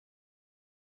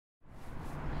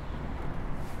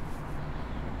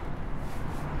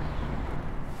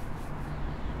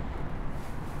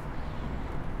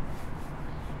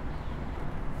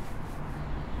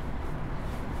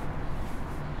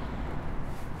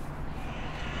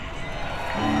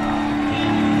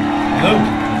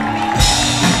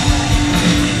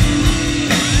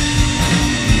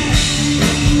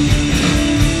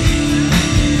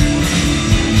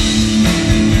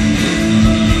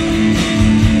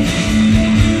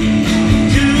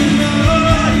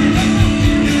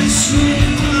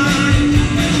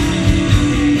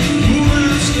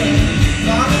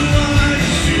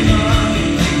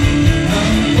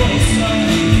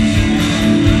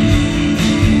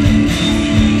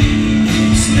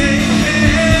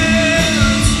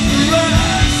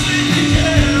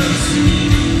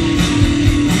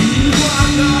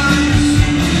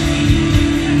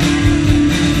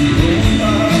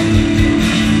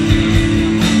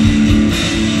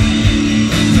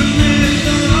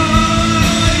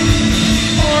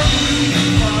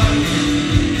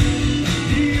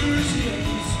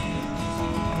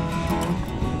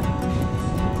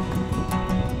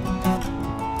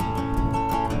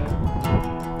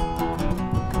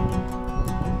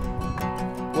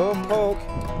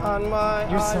behind my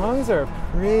Your eyes. songs are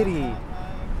pretty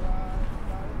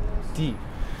deep.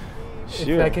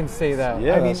 Sure. If I can say that.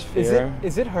 Yeah, I mean, that's fair.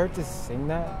 is it hard to sing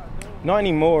that? Not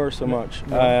anymore so much.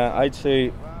 No. I'd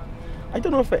say, I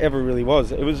don't know if it ever really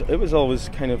was. It was always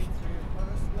kind of.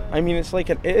 I mean, it's like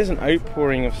it is an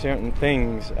outpouring of certain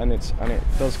things, and it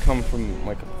does come from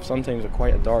like sometimes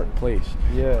quite a dark place.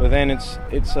 Yeah. But then it's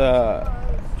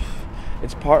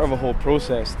part of a whole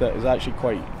process that is actually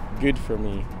quite good for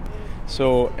me.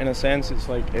 So in a sense, it's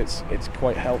like it's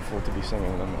quite helpful to be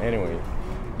singing them anyway.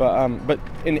 But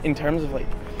in terms of like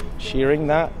sharing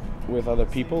that with other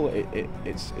people,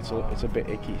 it's a bit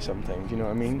icky sometimes. You know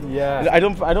what I mean? Yeah. I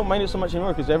don't mind it so much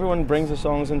anymore because everyone brings the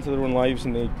songs into their own lives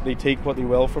and they take what they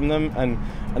will from them,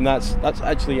 and that's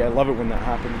actually, I love it when that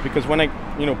happens, because when I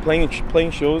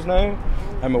playing shows now,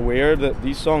 I'm aware that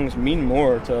these songs mean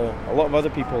more to a lot of other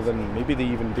people than maybe they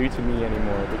even do to me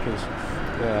anymore, because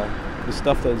the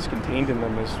stuff that is contained in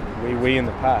them is way in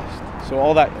the past. So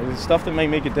all that the stuff that might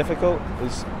make it difficult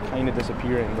is kind of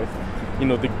disappearing with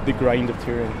the grind of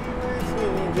touring.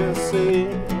 Just say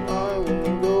I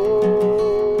won't go.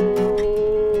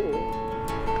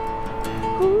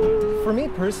 For me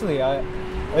personally, I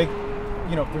like,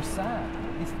 they're sad.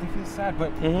 They feel sad,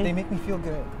 but they make me feel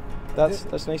good.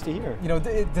 That's nice to hear.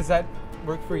 Does that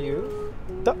work for you?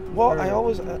 I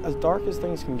always, as dark as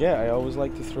things can get, I always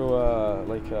like to throw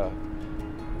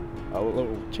a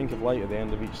little chink of light at the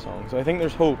end of each song. So I think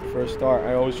there's hope for a start.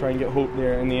 I always try and get hope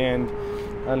there in the end,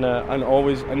 and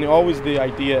always the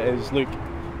idea is, look,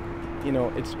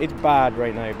 it's bad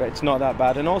right now, but it's not that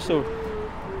bad. And also,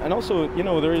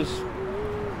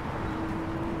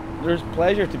 there's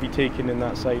pleasure to be taken in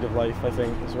that side of life, I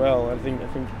think, as well. I think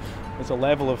it's a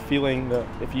level of feeling that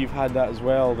if you've had that as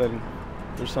well, then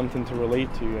there's something to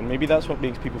relate to, and maybe that's what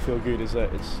makes people feel good, is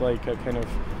that it's like a kind of,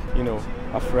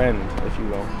 a friend, if you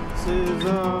will. This is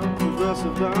a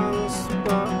progressive dance,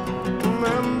 but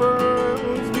remember it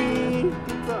was me.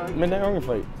 Midnight Organ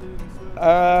Flight.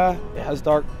 It has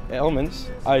dark elements.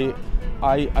 I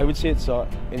would say it's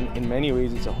in many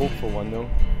ways it's a hopeful one, though.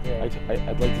 Yeah.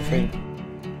 I'd like to think.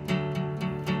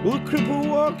 Well, the cripple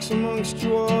walks amongst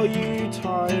you, all you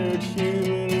tired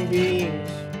human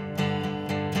beings.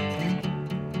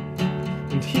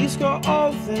 And he's got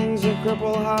all things a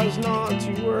cripple has not,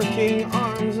 2 working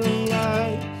arms and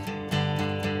legs.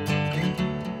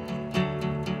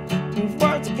 And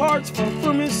vital parts fall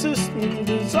from his system,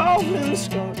 dissolve in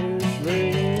Scottish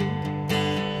rain.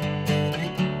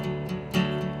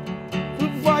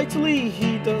 But vitally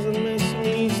he doesn't miss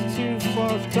me, he's too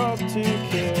fucked up to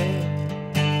care.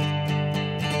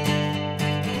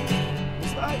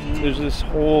 There's this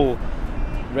whole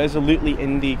resolutely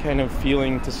indie kind of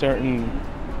feeling to certain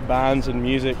bands and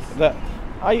music that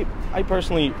I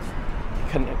personally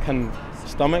can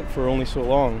stomach for only so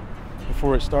long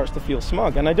before it starts to feel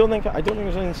smug. And I don't think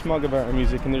there's anything smug about our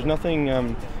music, and there's nothing.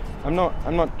 I'm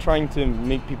not trying to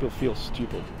make people feel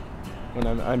stupid when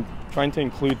I'm trying to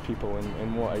include people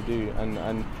in what I do.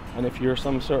 And if you're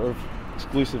some sort of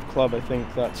exclusive club, I think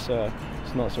that's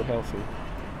it's not so healthy.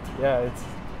 Yeah, it's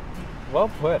well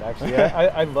put, actually.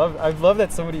 I love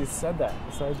that somebody said that.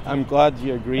 I'm glad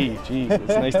you agree. Geez, it's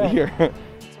nice to hear.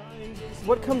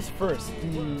 What comes first,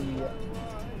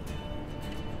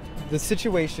 the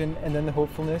situation and then the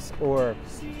hopefulness, or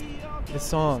the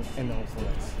song and the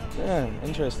hopefulness? Yeah,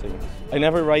 interesting. I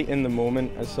never write in the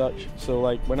moment as such. So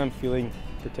like when I'm feeling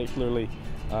particularly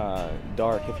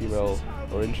dark, if you will,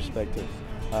 or introspective,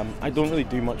 I don't really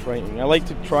do much writing. I like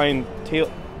to try and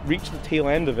reach the tail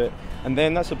end of it, and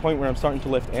then that's the point where I'm starting to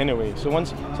lift anyway. So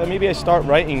maybe I start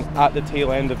writing at the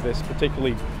tail end of this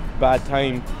particularly bad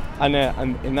time, and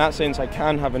in that sense I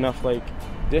can have enough like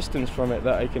distance from it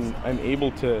that I'm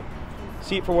able to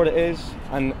see it for what it is,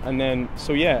 and then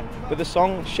so yeah. But the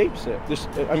song shapes it.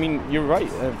 I mean, you're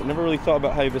right. I've never really thought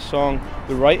about how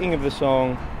the writing of the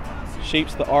song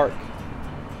shapes the arc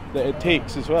that it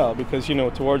takes as well, because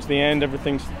towards the end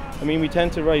everything's. I mean, I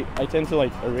tend to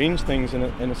like arrange things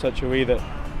in such a way that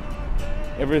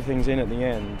everything's in at the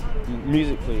end,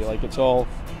 musically, like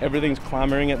everything's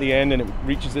clamoring at the end and it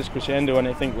reaches this crescendo, and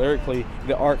I think lyrically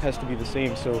the arc has to be the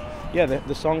same. So yeah,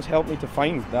 the songs help me to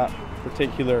find that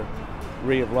particular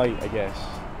ray of light, I guess.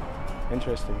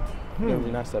 Interesting. I've never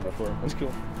been asked that before. That's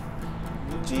cool.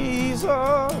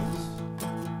 Jesus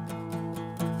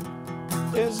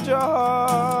is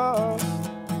just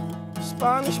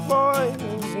Spanish boy,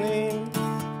 his name.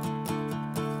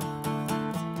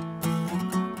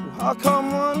 How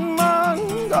come one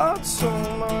man got so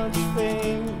much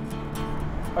fame?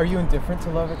 Are you indifferent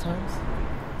to love at times?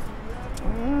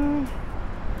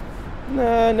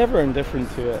 Nah, never indifferent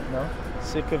to it. No?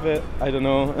 sick of it. I don't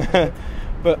know,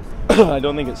 but I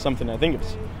don't think it's something. I think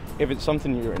if it's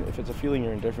something if it's a feeling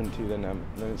you're indifferent to, then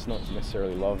it's not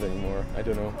necessarily love anymore. I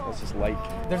don't know. It's just like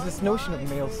there's this notion of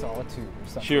male solitude or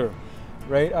something. Sure.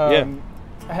 Right. Yeah.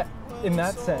 In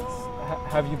that sense,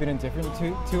 have you been indifferent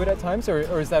to it at times, or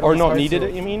is that or not needed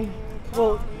it? You mean?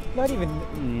 Well, not even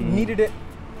needed it,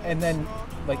 and then,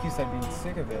 like you said, being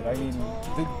sick of it. I mean,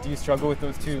 do you struggle with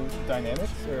those two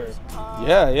dynamics, or?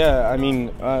 Yeah. I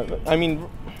mean,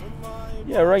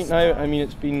 yeah. Right now, I mean,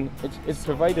 it's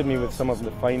provided me with some of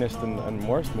the finest and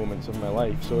worst moments of my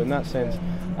life. So in that sense,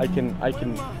 I can.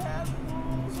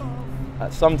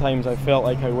 Sometimes I felt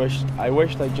like I wished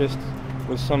I just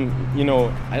was some,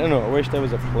 I don't know. I wished I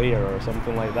was a player or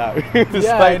something like that.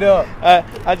 Yeah, like, I know.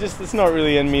 It's not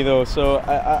really in me though. So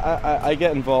I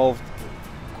get involved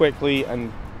quickly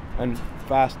and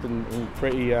fast and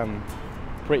pretty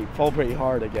fall pretty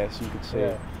hard, I guess you could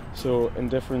say. Yeah. So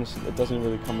indifference, it doesn't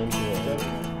really come into it.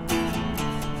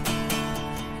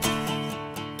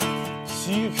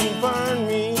 So you can burn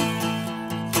me,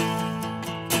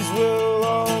 'cause we'll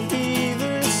all be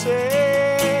the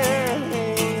same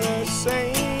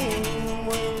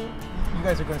way. You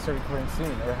guys are going to start recording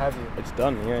soon, or have you? It's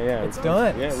done, yeah. It's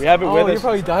done? Yeah, we have it with us. Oh, you're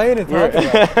probably dying to talk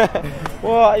about it.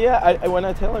 Well, yeah, when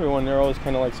I tell everyone, they're always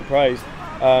kind of like surprised.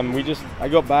 I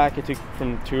got back, I took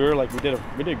from tour, like we did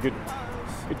a good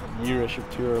yearish of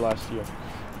tour last year,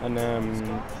 and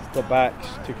got back,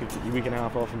 took a week and a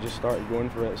half off and just started going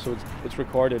for it. So it's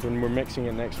recorded and we're mixing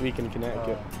it next week in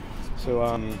Connecticut. So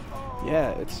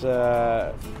yeah, it's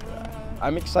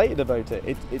I'm excited about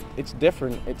it. It's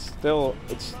different.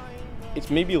 It's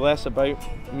maybe less about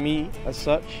me as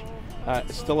such.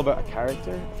 It's still about a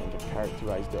character. I think I've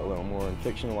characterized it a little more and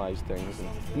fictionalized things,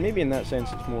 and maybe in that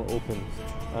sense it's more open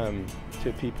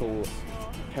to people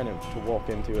kind of to walk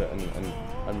into it and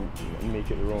make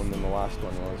it their own than the last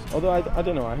one was. Although I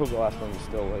don't know, I hope the last one is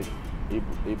still like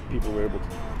people were able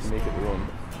to make it their own.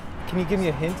 Can you give me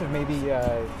a hint of maybe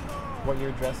what you're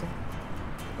addressing?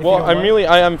 Well,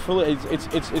 I am full.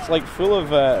 It's like full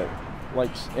of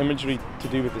like imagery to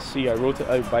do with the sea. I wrote it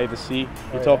out by the sea.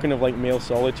 You're talking of like male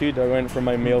solitude. I went for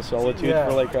my male solitude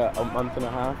for like a month and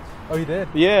a half. Oh, you did?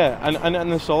 Yeah,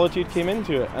 and the solitude came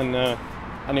into it, and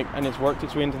it's worked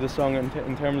its way into the song in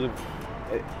terms of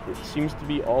it seems to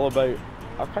be all about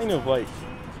a kind of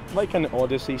like an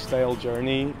Odyssey style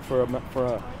journey for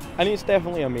a and it's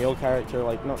definitely a male character,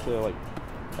 like not to like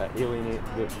alienate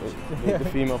the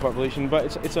female population,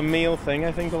 but it's a male thing.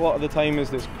 I think a lot of the time is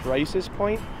this crisis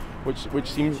point, which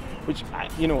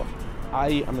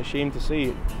I am ashamed to say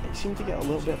it seemed to get a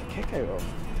little bit of a kick out of,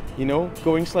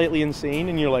 going slightly insane,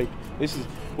 and you're like, this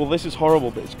is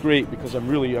horrible, but it's great because I'm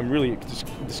really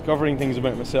discovering things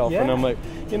about myself, and I'm like,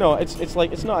 it's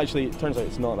like, it's not actually, it turns out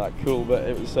it's not that cool, but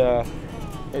it's to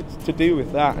do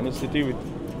with that, and it's to do with,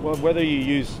 well, whether you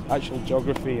use actual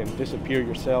geography and disappear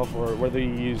yourself, or whether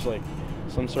you use like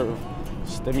some sort of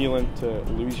stimulant to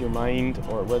lose your mind,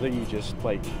 or whether you just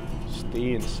like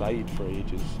stay inside for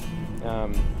ages.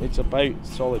 It's about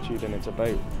solitude, and it's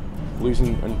about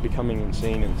losing and becoming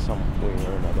insane in some way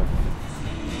or another.